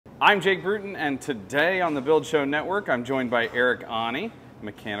I'm Jake Bruton, and today on the Build Show Network, I'm joined by Aune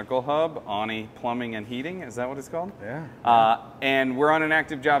Mechanical Hub, Aune Plumbing and Heating. Is that what it's called? Yeah. And we're on an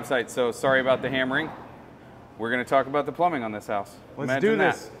active job site, so sorry about the hammering. We're going to talk about the plumbing on this house. Let's do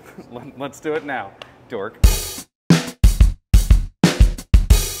this. Let's do it now, dork.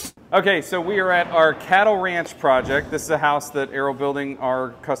 Okay, so we are at our cattle ranch project. This is a house that Aarow Building, our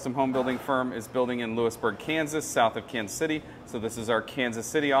custom home building firm, is building in Lewisburg, Kansas, south of Kansas City. So this is our Kansas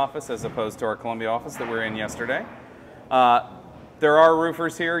City office as opposed to our Columbia office that we were in yesterday. There are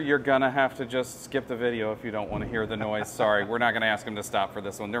roofers here. You're gonna have to just skip the video if you don't want to hear the noise. Sorry, we're not gonna ask them to stop for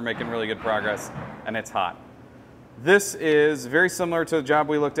this one. They're making really good progress and it's hot. This is very similar to the job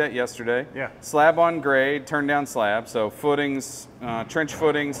we looked at yesterday. Yeah. Slab on grade, turn down slab. So footings, trench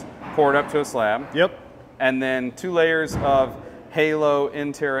footings, poured up to a slab. Yep. And then 2 layers of Halo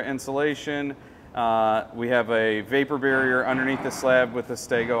Interra insulation. We have a vapor barrier underneath the slab with the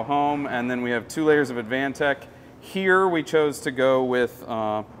Stego Home. And then we have 2 layers of Advantech. Here we chose to go with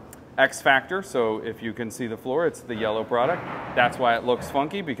X Factor. So if you can see the floor, it's the yellow product. That's why it looks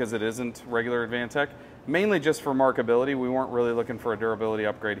funky, because it isn't regular Advantech. Mainly just for markability. We weren't really looking for a durability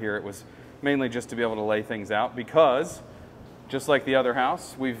upgrade here. It was mainly just to be able to lay things out, because just like the other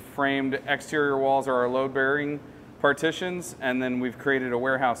house, we've framed exterior walls are our load bearing partitions, and then we've created a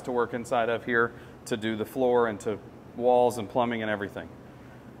warehouse to work inside of here to do the floor and to walls and plumbing and everything.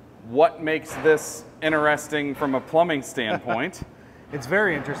 What makes this interesting from a plumbing standpoint? It's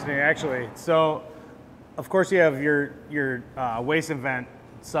very interesting, actually. So, of course, you have your waste and vent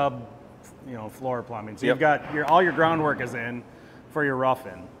sub, floor plumbing. So Yep. you've got all your groundwork is in for your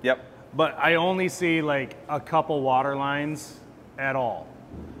rough-in. Yep. But I only see like a couple water lines at all.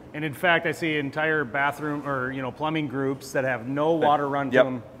 And in fact, I see entire bathroom or plumbing groups that have no water run to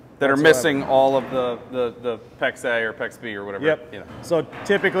them. That are whatsoever. missing all of the PEX A or PEX B or whatever. Yep. So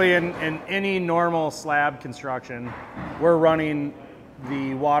typically in any normal slab construction, we're running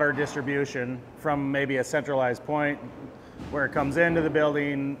the water distribution from maybe a centralized point where it comes into the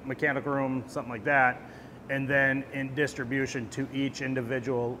building, mechanical room, something like that, and then in distribution to each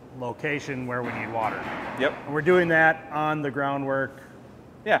individual location where we need water. Yep. And we're doing that on the groundwork.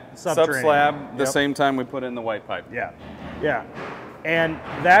 Yeah, Subterranean. sub-slab, the Yep. same time we put in the white pipe. Yeah, yeah. And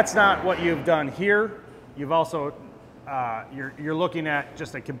that's not what you've done here. You've also, you're looking at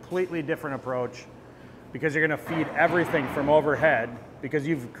just a completely different approach, because you're gonna feed everything from overhead, because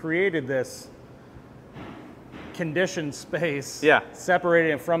you've created this conditioned space,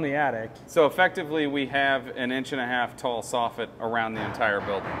 separating it from the attic. So effectively we have an 1.5 inch tall soffit around the entire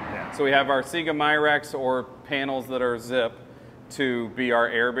building. Yeah. So we have our Siga Myrex or panels that are zip to be our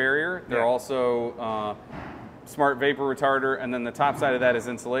air barrier. They're also smart vapor retarder, and then the top side of that is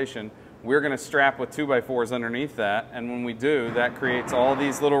insulation. We're gonna strap with 2x4s underneath that, and when we do, that creates all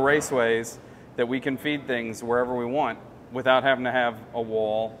these little raceways that we can feed things wherever we want without having to have a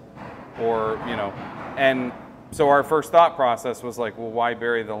wall or, and so our first thought process was like, well, why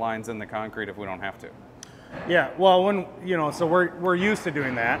bury the lines in the concrete if we don't have to? Yeah, well, so we're used to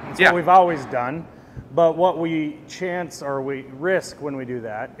doing that. It's Yeah. what we've always done. But what we we risk when we do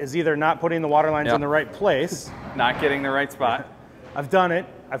that is either not putting the water lines in the right place. Not getting the right spot. I've done it.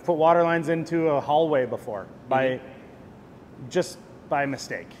 I've put water lines into a hallway before just by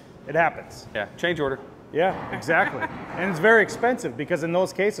mistake. It happens. Yeah, change order. Yeah, exactly. And it's very expensive, because in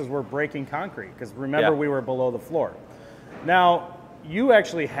those cases we're breaking concrete, because remember we were below the floor. Now, you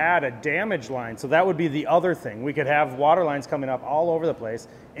actually had a damage line, so that would be the other thing. We could have water lines coming up all over the place,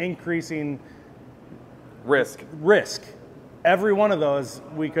 increasing risk. Every one of those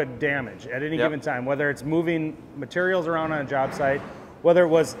we could damage at any given time, whether it's moving materials around on a job site, whether it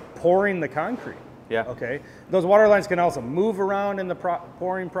was pouring the concrete. Yeah. Okay. Those water lines can also move around in the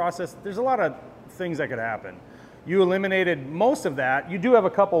pouring process. There's a lot of things that could happen. You eliminated most of that. You do have a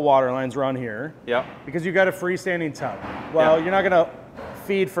couple water lines run here. Yep. Because you got a freestanding tub. Well, you're not going to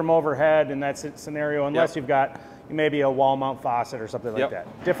feed from overhead in that scenario unless you've got maybe a wall mount faucet or something like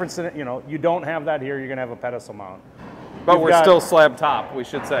that. Different, you don't have that here. You're going to have a pedestal mount. But we're still slab top, we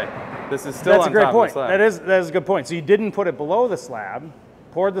should say. This is still on top of the slab. That is a good point. So you didn't put it below the slab,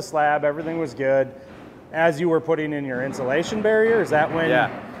 poured the slab, everything was good. As you were putting in your insulation barrier, is that when?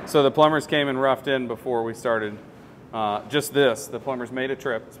 Yeah. So the plumbers came and roughed in before we started. Just this, the plumbers made a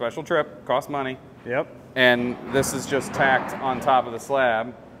trip, special trip, cost money. Yep. And this is just tacked on top of the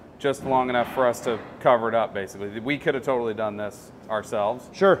slab, just long enough for us to cover it up, basically. We could have totally done this ourselves.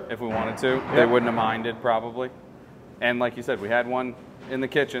 Sure. If we wanted to. They wouldn't have minded, probably. And like you said, we had one in the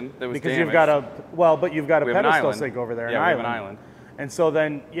kitchen that was because damaged. you've got a pedestal sink over there. Yeah, we have an island. And so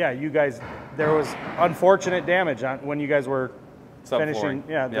then, yeah, you guys, there was unfortunate damage on when you guys were finishing,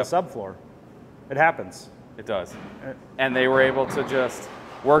 the subfloor. It happens. It does. And they were able to just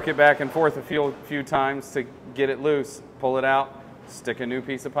work it back and forth a few times to get it loose, pull it out, stick a new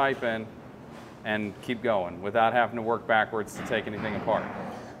piece of pipe in, and keep going without having to work backwards to take anything apart.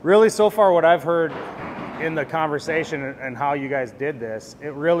 Really, so far what I've heard in the conversation and how you guys did this,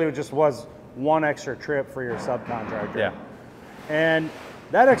 it really just was one extra trip for your subcontractor. Yeah. And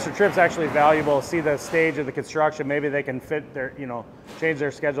that extra trip's actually valuable. See the stage of the construction, maybe they can fit their, change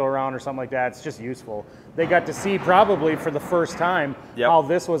their schedule around or something like that. It's just useful. They got to see probably for the first time how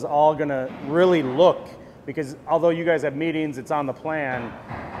this was all gonna really look, because although you guys have meetings, it's on the plan.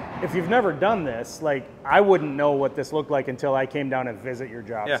 If you've never done this, like, I wouldn't know what this looked like until I came down and visit your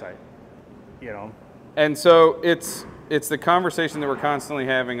job site, And so it's the conversation that we're constantly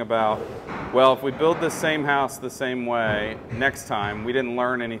having about, well, if we build this same house the same way next time, we didn't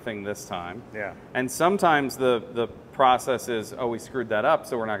learn anything this time. Yeah. And sometimes the process is, oh, we screwed that up,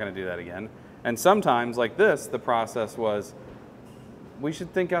 so we're not going to do that again. And sometimes, like this, the process was, we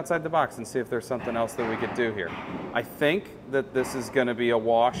should think outside the box and see if there's something else that we could do here. I think that this is going to be a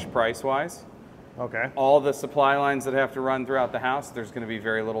wash price-wise. Okay. All the supply lines that have to run throughout the house, there's going to be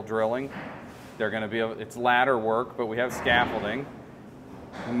very little drilling. They're going to be, it's ladder work, but we have scaffolding.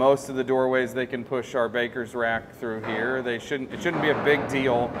 Most of the doorways they can push our baker's rack through here. It shouldn't be a big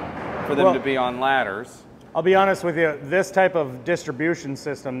deal for them to be on ladders. I'll be honest with you, this type of distribution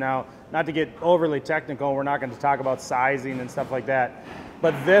system now, not to get overly technical, we're not going to talk about sizing and stuff like that,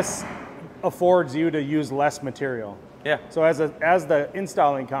 but this affords you to use less material. Yeah. So as the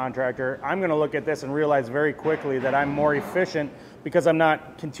installing contractor, I'm going to look at this and realize very quickly that I'm more efficient because I'm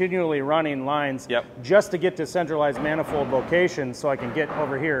not continually running lines just to get to centralized manifold locations so I can get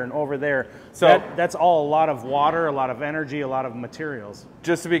over here and over there. So that's all a lot of water, a lot of energy, a lot of materials.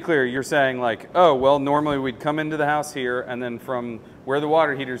 Just to be clear, you're saying like, oh, well, normally we'd come into the house here, and then from where the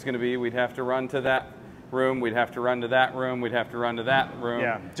water heater is going to be, we'd have to run to that room, we'd have to run to that room, we'd have to run to that room.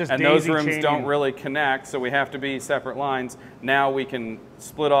 Yeah, just and those rooms don't really connect, so we have to be separate lines. Now we can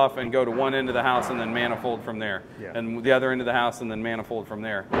split off and go to one end of the house and then manifold from there. Yeah. And the other end of the house and then manifold from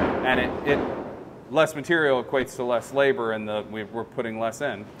there. And less material equates to less labor, and we're putting less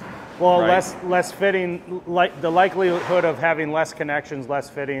in. Well, right? less fitting, the likelihood of having less connections, less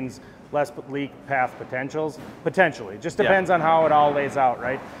fittings, less leak path potentially. Just depends on how it all lays out,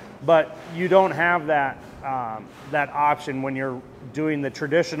 right? But you don't have that that option when you're doing the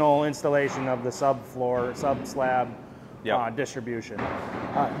traditional installation of the subfloor, sub-slab distribution.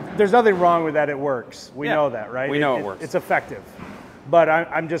 There's nothing wrong with that. It works. We know that, right? We know it works. It's effective. But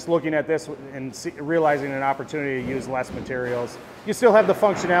I'm just looking at this and realizing an opportunity to use less materials. You still have the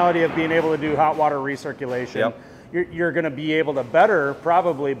functionality of being able to do hot water recirculation. Yep. You're going to be able to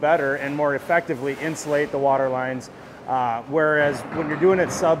probably better and more effectively insulate the water lines. Whereas when you're doing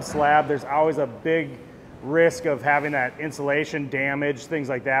it sub-slab, there's always a big risk of having that insulation damage, things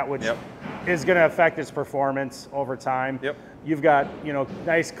like that, which is going to affect its performance over time. You've got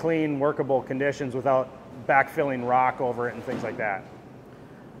nice, clean, workable conditions without backfilling rock over it and things like that.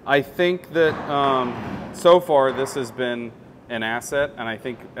 I think that so far this has been an asset, and I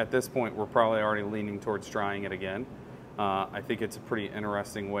think at this point we're probably already leaning towards trying it again. I think it's a pretty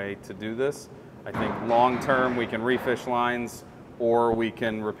interesting way to do this. I think long term we can refish lines, or we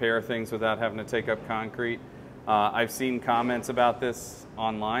can repair things without having to take up concrete. I've seen comments about this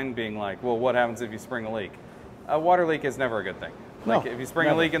online being like, well, what happens if you spring a leak? A water leak is never a good thing. Like if you spring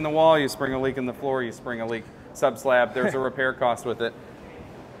a leak in the wall, you spring a leak in the floor, you spring a leak sub-slab, there's a repair cost with it.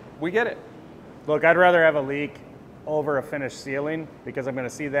 We get it. Look, I'd rather have a leak over a finished ceiling because I'm going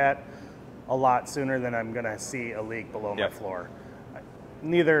to see that a lot sooner than I'm going to see a leak below my floor.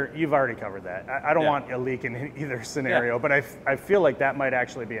 You've already covered that. I don't want a leak in either scenario, but I feel like that might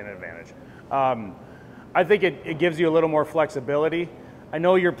actually be an advantage. I think it gives you a little more flexibility. I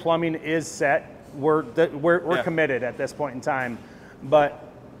know your plumbing is set. We're committed at this point in time, but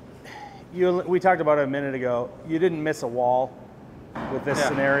we talked about it a minute ago. You didn't miss a wall with this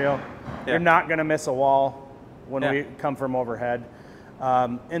scenario. You're not going to miss a wall when we come from overhead,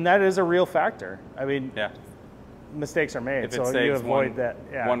 and that is a real factor. I mean, mistakes are made, so you avoid that.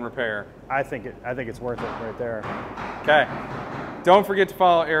 One repair. I think it's worth it right there. Okay. Don't forget to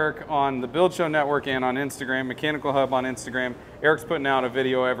follow Eric on the Build Show Network and on Instagram, Mechanical Hub on Instagram. Eric's putting out a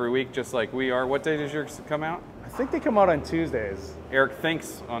video every week, just like we are. What day does yours come out? I think they come out on Tuesdays. Eric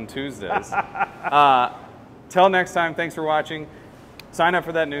thinks on Tuesdays. Till next time, thanks for watching. Sign up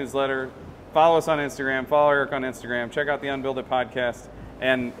for that newsletter. Follow us on Instagram. Follow Eric on Instagram. Check out the Unbuild It podcast.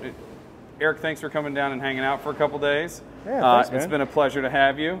 And Eric, thanks for coming down and hanging out for a couple days. Yeah, thanks, man. It's been a pleasure to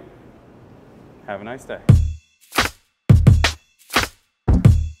have you. Have a nice day.